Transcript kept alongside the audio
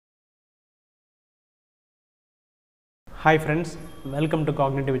Hi friends, welcome to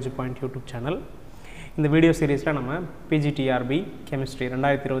Cognitive Edupoint YouTube channel. In the video series la nama PGTRB CHEMISTRY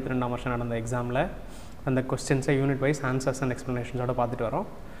 2022 வருஷம் நடந்த எக்ஸாம்ல அந்த questions unit wise answers and explanations ஓட பார்த்துட்டு வரோம்.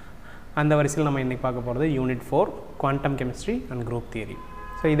 அந்த வரிசையில் நம்ம இன்னைக்கு பார்க்க போறது unit 4 quantum chemistry and group theory.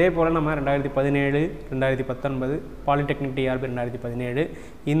 So இதே போல நம்ம 2017 2019 Polytechnic TRB 2017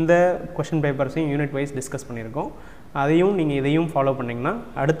 இந்த क्वेश्चन பேப்பர்ஸையும் unit wise டிஸ்கஸ் பண்ணியிருக்கோம். அதையும் நீங்க இதையும் ஃபாலோ பண்ணீங்கன்னா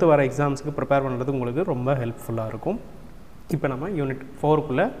அடுத்து வர எக்ஸாம்ஸ்க்கு ப்ரிப்பேர் பண்றது உங்களுக்கு ரொம்ப ஹெல்ப்ஃபுல்லா இருக்கும். இப்போ நம்ம யூனிட் 4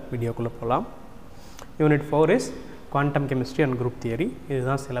 குள்ள வீடியோக்குள்ள போலாம். Unit 4 is quantum chemistry and group theory.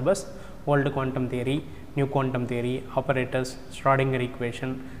 இதுதான் syllabus. old quantum theory, new quantum theory, operators, Schrödinger equation,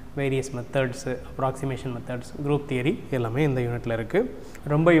 various methods, approximation methods, group theory எல்லாமே இந்த யூனிட்ல இருக்கு.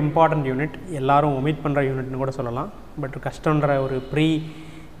 ரொம்ப இம்பார்ட்டன்ட் யூனிட். எல்லாரும் ஒமிட் பண்ற யூனிட்னு கூட சொல்லலாம். பட் கஷ்டம்ன்ற ஒரு ப்ரீ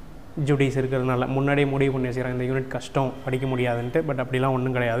ஜுடிஸ் இருக்கிறதுனால முன்னாடியே முடிவு பண்ணி வச்சுக்கிறாங்க இந்த யூனிட் கஷ்டம் படிக்க முடியாதுன்ட்டு. பட் அப்படிலாம்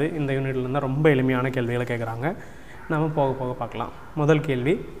ஒன்றும் கிடையாது. இந்த யூனிட்ல இருந்தால் ரொம்ப எளிமையான கேள்விகளை கேட்குறாங்க. நம்ம போக போக பார்க்கலாம். முதல்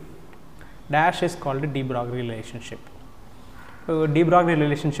கேள்வி, dash is called D ப்ராக்லி relationship. D ப்ராக்லி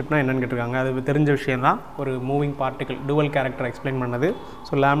ரிலேஷன்ஷிப்னா என்னென்னு கேட்டிருக்காங்க. அது தெரிஞ்ச விஷயம் தான். ஒரு moving particle twelve character explain பண்ணது.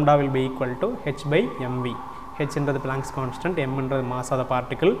 So lambda will be equal to h/mv. ஹெச்ன்றது blanks constant, எம்ன்றது mass of the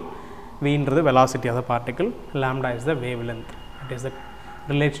particle, வின்றது velocity of the particle, lambda is the wave length. It is the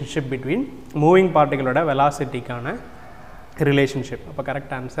relationship between moving பார்ட்டிகளோட வெலாசிட்டிக்கான relationship. அப்போ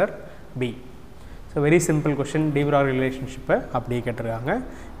correct answer B. So very simple question. D ப்ராக்லி ரிலேஷன்ஷிப்பை அப்படியே கேட்டிருக்காங்க.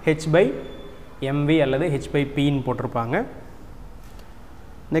 h/mv அல்லது h/pன்னு போட்டிருப்பாங்க.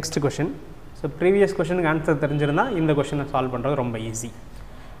 Next question. So previous கொஷனுக்கு answer தெரிஞ்சிருந்தால் இந்த கொஷனை solve பண்ணுறது ரொம்ப easy.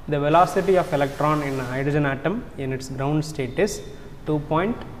 The velocity of electron in hydrogen atom in it's ground state is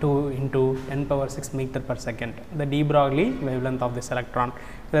 2.2 into 10 power 6 meter per second. The de Broglie wavelength of this electron.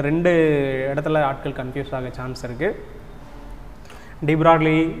 இந்த ரெண்டு இடத்துல ஆட்கள் confuse ஆக chance இருக்குது. de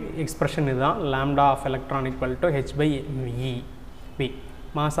Broglie expression இதுதான். lambda of electron equal to h/v.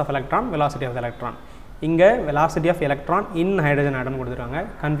 mass of electron, velocity of the electron. இங்கே velocity of electron in hydrogen atom கொடுத்துருக்காங்க.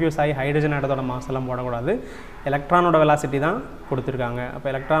 Confuse ஆகி ஹைட்ரஜன் ஆட்டத்தோட மாஸ் எல்லாம் போடக்கூடாது. எலக்ட்ரானோட வெலாசிட்டி தான் கொடுத்துருக்காங்க. அப்போ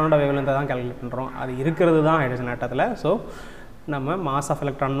எலக்ட்ரானோட வேவ்லென்த்தை தான் கால்குலேட் பண்ணுறோம். அது இருக்கிறது தான் ஹைட்ரஜன் ஆட்டத்தில். ஸோ நம்ம மாஸ் ஆஃப்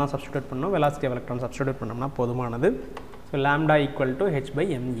எலக்ட்ரான் தான் சப்ஸ்டிடியூட் பண்ணோம். வெலாசிட்டி ஆஃப் எலக்ட்ரான் சப்ஸ்டிடியூட் பண்ணோம்னா போதுமானது. So lambda equal to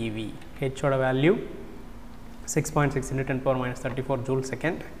h/mev. ஹெச்சோட value 6.6 into 10 power minus 34 joule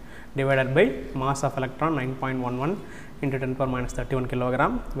second divided by mass of electron 9.11 into 10 power minus 31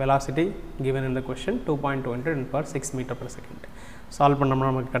 kilogram. Velocity given in the question 2.2 into 10 power 6 meter per second. Solve பண்ணோம்னா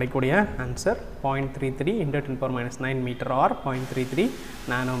நமக்கு கிடைக்கக்கூடிய answer 0.33 into 10 power minus 9 meter or 0.33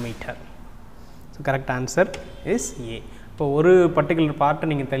 nanometer. So correct answer is a. இப்போ ஒரு particular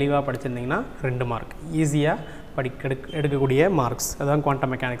பார்ட்டை நீங்கள் தெளிவாக படிச்சிருந்தீங்கன்னா 2 mark ஈஸியாக எடுக்கக்கூடிய மார்க்ஸ். அதான்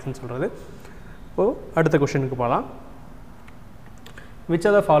குவாண்டம் மெக்கானிக்ஸ்னு சொல்கிறது. இப்போது அடுத்த கொஷனுக்கு போகலாம். Which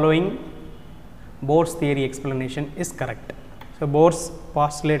are the following force theory explanation is correct. So force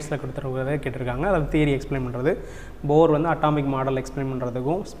பாஸ்டுலேட்ஸில் கொடுத்துருக்கிறத கேட்டிருக்காங்க. அதாவது தியரி எக்ஸ்பிளைன் பண்ணுறது. போர் வந்து அட்டாமிக் மாடல் எக்ஸ்பிளைன்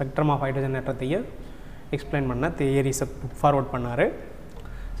பண்ணுறதுக்கும் ஸ்பெக்ட்ரம் ஆஃப் ஹைட்ரஜன் ஏற்றத்தையும் எக்ஸ்பிளைன் பண்ண தியரிஸை ஃபார்வர்ட் பண்ணார்.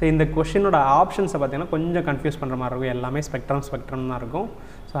 ஸோ இந்த கொஷினோட ஆப்ஷன்ஸை பார்த்தீங்கன்னா கொஞ்சம் கன்ஃபியூஸ் பண்ணுற மாதிரி இருக்கும். எல்லாமே ஸ்பெக்ட்ரம் தான் இருக்கும்.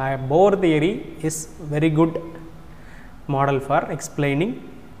 So bore theory is very good model for explaining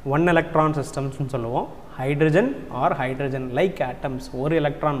one electron சிஸ்டம்ஸ்னு சொல்லுவோம். Hydrogen R hydrogen like atoms. ஒரு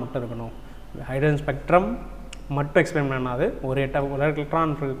எலக்ட்ரான் மட்டும் இருக்கணும். ஹைட்ரஜன் ஸ்பெக்ட்ரம் மட்டும் எக்ஸ்பிளைன் பண்ணாது. ஒரு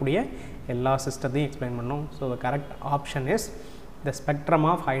எலக்ட்ரான் இருக்கக்கூடிய எல்லா சிஸ்டத்தையும் எக்ஸ்பிளைன் பண்ணும். So the correct option is the spectrum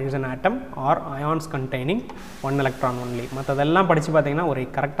of hydrogen atom or ions containing one electron only. மற்றதெல்லாம் படித்து பார்த்தீங்கன்னா ஒரு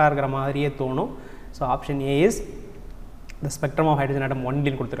கரெக்டாக இருக்கிற மாதிரியே தோணும். So option A is the spectrum of hydrogen atom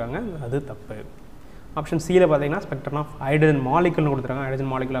ஒன்லின்னு கொடுத்துருக்காங்க. அது தப்பு. ஆப்ஷன் சியில் பார்த்தீங்கன்னா ஸ்பெக்ட்ரம் ஆஃப் ஹைட்ரஜன் மாலிகுல்னு கொடுத்துருக்காங்க.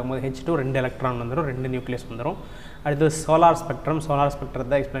 ஹைட்ரஜன் மாலிகுல் ஆகும்போது H2 2 எலக்ட்ரான் வந்துடும், 2 நியூக்ளியஸ் வந்துடும். அடுத்தது சோலார்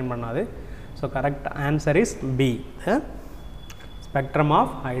ஸ்பெக்ட்ரத்தை எக்ஸ்பிளைன் பண்ணாது. So correct answer is B. The spectrum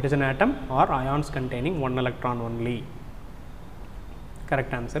of hydrogen atom R ions containing one electron only.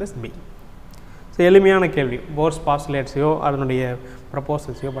 Correct answer is B. So எளிமையான கேள்வி. Force பாஸ்டுலேட்ஸையோ அதனுடைய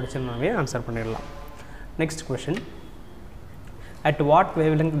ப்ரப்போசல்ஸையோ படிச்சிருந்தாவே answer பண்ணிடலாம். Next question. At what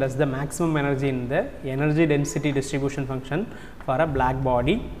wavelength does the maximum energy in the energy density distribution function for a black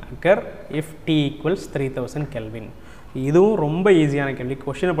body occur if T equals 3000 Kelvin. இதுவும் ரொம்ப ஈஸியான கேள்வி.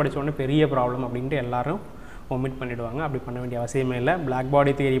 கொஷினை படித்தோடனே பெரிய ப்ராப்ளம் அப்படின்ட்டு எல்லாரும் ஒமிட் பண்ணிவிடுவாங்க. அப்படி பண்ண வேண்டிய அவசியமே இல்லை. பிளாக்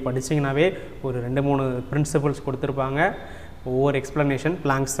பாடி தியரி படிச்சிங்கனாவே ஒரு 2-3 பிரின்சிபல்ஸ் கொடுத்துருப்பாங்க. ஒவ்வொரு எக்ஸ்ப்ளனேஷன்,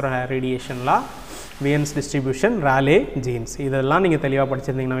 பிளாங்க்ஸ் ரேடியேஷன் லா, வியன்ஸ் டிஸ்ட்ரிபியூஷன், ராலே ஜீன்ஸ், இதெல்லாம் நீங்கள் தெளிவாக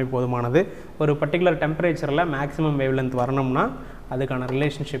படிச்சிருந்தீங்கன்னாவே போதுமானது. ஒரு பர்டிகுலர் டெம்பரேச்சரில் மேக்ஸிமம் வேவ்லென்த் வரணும்னா அதுக்கான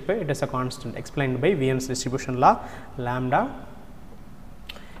relationship it is a constant explained by வியன்ஸ் distribution law. Lambda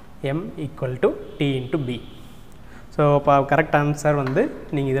m equal to T into B. So இப்போ கரெக்ட் ஆன்சர் வந்து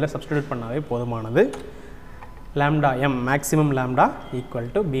நீங்கள் இதில் சப்ஸ்டிடியூட் பண்ணாவே போதுமானது. lambda m maximum lambda equal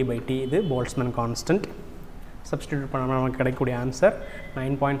to b by t இது Boltzmann constant. Substitute பண்ணோம்னா நமக்கு கிடைக்கக்கூடிய answer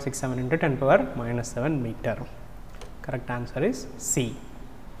 9.67 into 10 power minus 7 meter. Correct answer is C.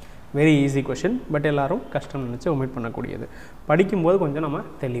 Very easy question, but எல்லாரும் கஷ்டம் நினைச்சு omit பண்ணக்கூடியது. படிக்கும்போது கொஞ்சம் நம்ம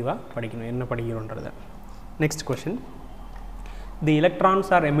தெளிவா படிக்கணும் என்ன படிக்கிறோம்ன்றத. Next question. The electrons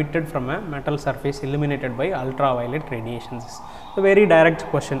are emitted from a metal surface illuminated by ultraviolet radiations. A very direct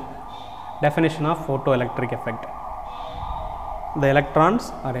question. Definition of photoelectric effect. The electrons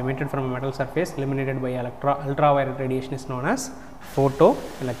are emitted from a metal surface illuminated by ultraviolet radiation is known as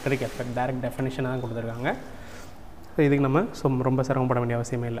photoelectric effect. Direct definition தான் கொடுத்திருக்காங்க. இதுக்கு நம்ம ரொம்ப சிரமப்பட வேண்டிய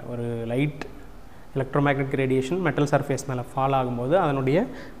அவசியமே இல்லை. ஒரு light electromagnetic radiation metal surface மேலே fall ஆகும்போது அதனுடைய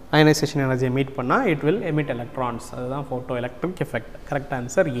ionization energy emit பண்ணால் it will emit electrons. அதுதான் photoelectric effect. Correct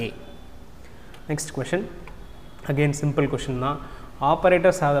answer A. Next question. Again simple question தான்.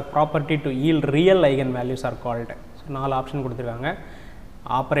 Operators have the property to yield real eigenvalues are called. So 4 option கொடுத்துருக்காங்க.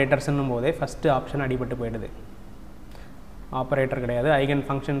 ஆப்பரேட்டர்ஸ்ன்னும் போதே first option அடிபட்டு போயிடுது. Operator கிடையாது, eigen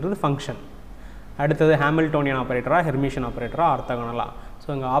ஃபங்க்ஷன்றது function. அடுத்தது Hamiltonian ஆப்பரேட்டரா, ஹெர்மிஷியன் ஆப்பரேட்டரா, ஆர்த்தோகனலா. So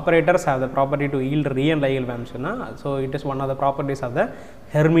இங்கே operators have the property to yield real eigenvaluesனா so it is one of the properties of the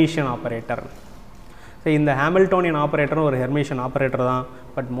ஹெர்மிஷியன் operator. So இந்த Hamiltonian ஆப்பரேட்டரும் ஒரு ஹெர்மிஷியன் operator தான்,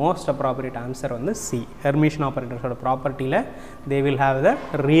 பட் மோஸ்ட் அப்ராப்ரியேட் ஆன்சர் வந்து C. ஹெர்மிஷியன் ஆப்பரேட்டர்ஸோட ப்ராப்பர்ட்டியில் they will have the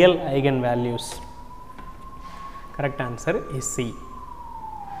real eigen values. Correct answer is C.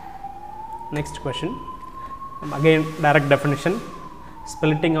 Next question. Again direct definition.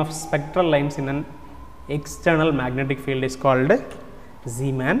 Splitting of spectral lines in an external magnetic field is called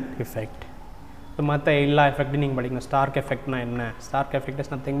Zeeman effect. So மற்ற எல்லா எஃபெக்ட்டும் நீங்கள் படிக்கணும். Stark எஃபெக்ட்னா என்ன? Stark effect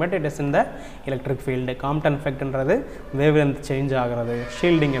is nothing but it is in the electric field. Compton எஃபெக்ட்ன்றது wave length change ஆகிறது.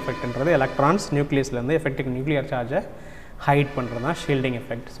 Shielding எஃபெக்ட்ன்றது electrons நியூக்ளியஸ்லேருந்து எஃபெக்டிக் nuclear சார்ஜை height பண்ணுறது தான் ஷீல்டிங்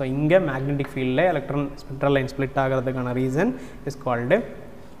எஃபெக்ட். ஸோ இங்கே மேக்னெட்டிக் ஃபீல்டில் எலக்ட்ரான் ஸ்பெக்ட்ரல் லைன் ஸ்ப்ளிட் ஆகிறதுக்கான reason is called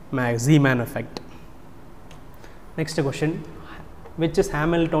Zeeman effect. Next question. Which is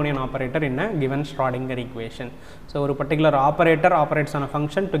Hamiltonian operator in a given Schrödinger equation? So ஒரு particular operator operates on a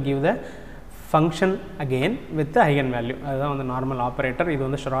function to give the function again with the eigenvalue. அதுதான் வந்து normal operator. இது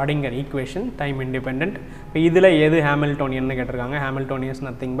வந்து Schrödinger equation, time independent. இப்போ இதில் எது ஹாமில்டோனியன்னு கேட்டிருக்காங்க. Hamiltonian is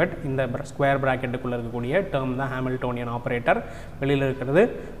nothing but இந்த ஸ்கொயர் ப்ராக்கெட்டுக்குள்ளே இருக்கக்கூடிய டேர்ம் தான் ஹாமில்டோனியன் ஆப்பரேட்டர். வெளியில் இருக்கிறது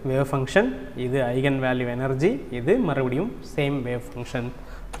வேவ் ஃபங்க்ஷன், இது ஐகன் வேல்யூ எனர்ஜி, இது மறுபடியும் சேம் வேவ் ஃபங்க்ஷன்.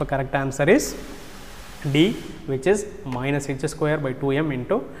 இப்போ correct answer is D, which is minus h square by 2m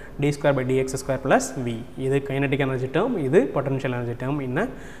into d square by dx square plus v. இது kinetic energy term, இது potential energy term in a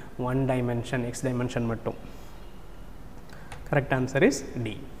one dimension, x dimension மட்டும். Correct answer is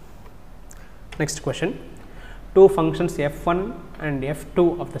D. Next question. Two functions f1 and f2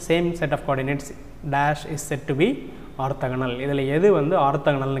 of the same set of coordinates dash is said to be orthogonal. இதில் எது வந்து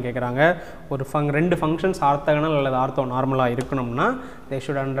ஆர்த்தோகனல்னு கேட்குறாங்க. ஒரு ரெண்டு functions orthogonal அல்லது ortho நார்மலாக இருக்கணும்னா they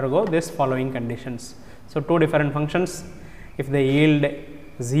should undergo this following conditions. So two different functions, if they yield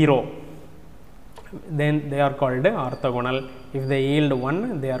 0 then they are called orthogonal. If they yield 1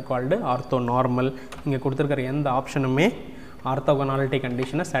 they are called orthonormal. இங்கே கொடுத்துருக்கிற எந்த ஆப்ஷனுமே ஆர்த்தோகனாலிட்டி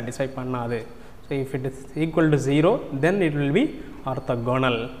கண்டிஷனை சாட்டிஸ்ஃபை பண்ணாது. So if it is equal to 0 then it will be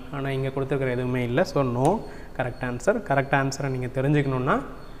orthogonal. ஆனால் இங்கே கொடுத்துருக்கிற எதுவுமே இல்லை. So no correct answer. Correct ஆன்சரை நீங்கள் தெரிஞ்சுக்கணுன்னா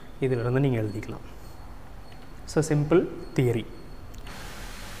இதிலிருந்து நீங்கள் எழுதிக்கலாம். So simple theory.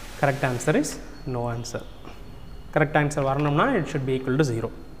 Correct answer is no answer. Correct answer வரணும்னா it should be equal to 0.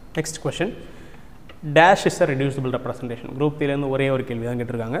 Next question. Dash is a reducible representation. Group 3 லேருந்து ஒரே ஒரு கேள்வி தான்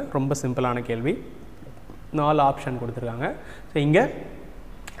கேட்டிருக்காங்க. ரொம்ப சிம்பிளான கேள்வி. 4 ஆப்ஷன் கொடுத்துருக்காங்க. ஸோ இங்கே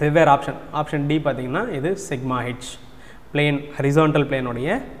வெவ்வேறு ஆப்ஷன் டி பார்த்தீங்கன்னா இது sigma H plane horizontal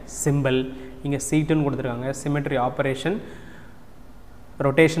பிளேனுடைய simple. இங்கே சீட்டுன்னு கொடுத்துருக்காங்க. Symmetry operation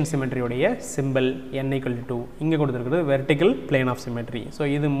rotation சிமெட்ரியோடைய simple n equal to 2. இங்கே கொடுத்துருக்குறது vertical plane of symmetry. So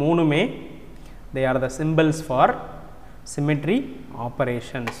இது மூணுமே they are the symbols for symmetry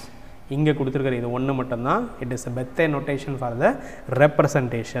operations. இங்கே கொடுத்துருக்கிற இது ஒன்று மட்டும்தான் it is a Bethe notation for the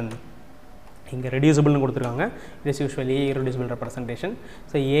representation. இங்கே reducibleனு கொடுத்துருக்காங்க. it is usually irreducible representation.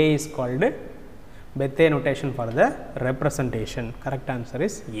 So A is called Bethe notation for the representation. Correct answer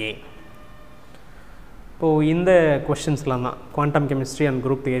is A. இப்போது இந்த கொஸ்டின்ஸ்லாம் தான் குவாண்டம் கெமிஸ்ட்ரி அண்ட்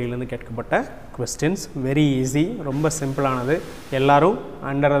குரூப் தியரியிலேருந்து கேட்கப்பட்ட கொஸ்டின்ஸ். வெரி ஈஸி, ரொம்ப சிம்பிளானது. எல்லோரும்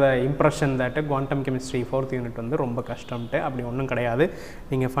under the impression that quantum chemistry 4th unit வந்து ரொம்ப கஷ்டம்ட்டு அப்படி ஒன்றும் கிடையாது.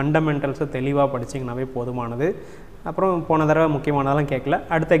 நீங்கள் ஃபண்டமெண்டல்ஸை தெளிவாக படிச்சிங்கனாவே போதுமானது. அப்புறம் போன தடவை முக்கியமானதெல்லாம் கேட்கல,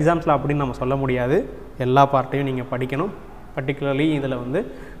 அடுத்த எக்ஸாம்ஸில் அப்படின்னு நம்ம சொல்ல முடியாது. எல்லா பார்ட்டையும் நீங்கள் படிக்கணும். பர்டிகுலர்லி இதில் வந்து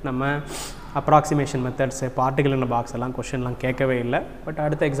நம்ம அப்ராக்சிமேஷன் மெத்தட்ஸு பார்ட்டிகல் இன் பாக்ஸ் எல்லாம் கொஷின்லாம் கேட்கவே இல்லை. பட்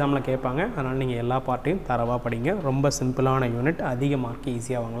அடுத்த எக்ஸாமில் கேட்பாங்க. அதனால் நீங்கள் எல்லா பார்ட்டையும் தரவாக படிங்க. ரொம்ப சிம்பிளான யூனிட், அதிக மார்க்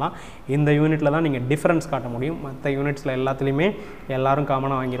ஈஸியாக வாங்கலாம். இந்த யூனிட்டில் தான் நீங்கள் டிஃப்ரென்ஸ் காட்ட முடியும். மற்ற யூனிட்ஸில் எல்லாத்துலேயுமே எல்லோரும்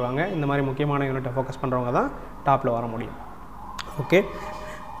காமனாக வாங்கிடுவாங்க. இந்த மாதிரி முக்கியமான யூனிட்டை ஃபோக்கஸ் பண்ணுறவங்க தான் டாப்பில் வர முடியும். ஓகே,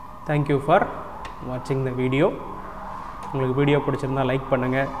 தேங்க்யூ ஃபார் வாட்சிங் த வீடியோ. உங்களுக்கு வீடியோ பிடிச்சிருந்தால் லைக்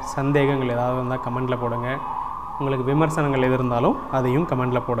பண்ணுங்கள். சந்தேகங்கள் ஏதாவது இருந்தால் கமெண்ட்டில் போடுங்க. உங்களுக்கு விமர்சனங்கள் எது இருந்தாலும் அதையும்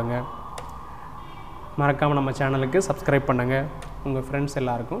கமெண்ட்டில் போடுங்க. மறக்காமல் நம்ம சேனலுக்கு சப்ஸ்கிரைப் பண்ணுங்கள். உங்கள் ஃப்ரெண்ட்ஸ்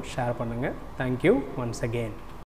எல்லாருக்கும் ஷேர் பண்ணுங்கள். Thank you once again.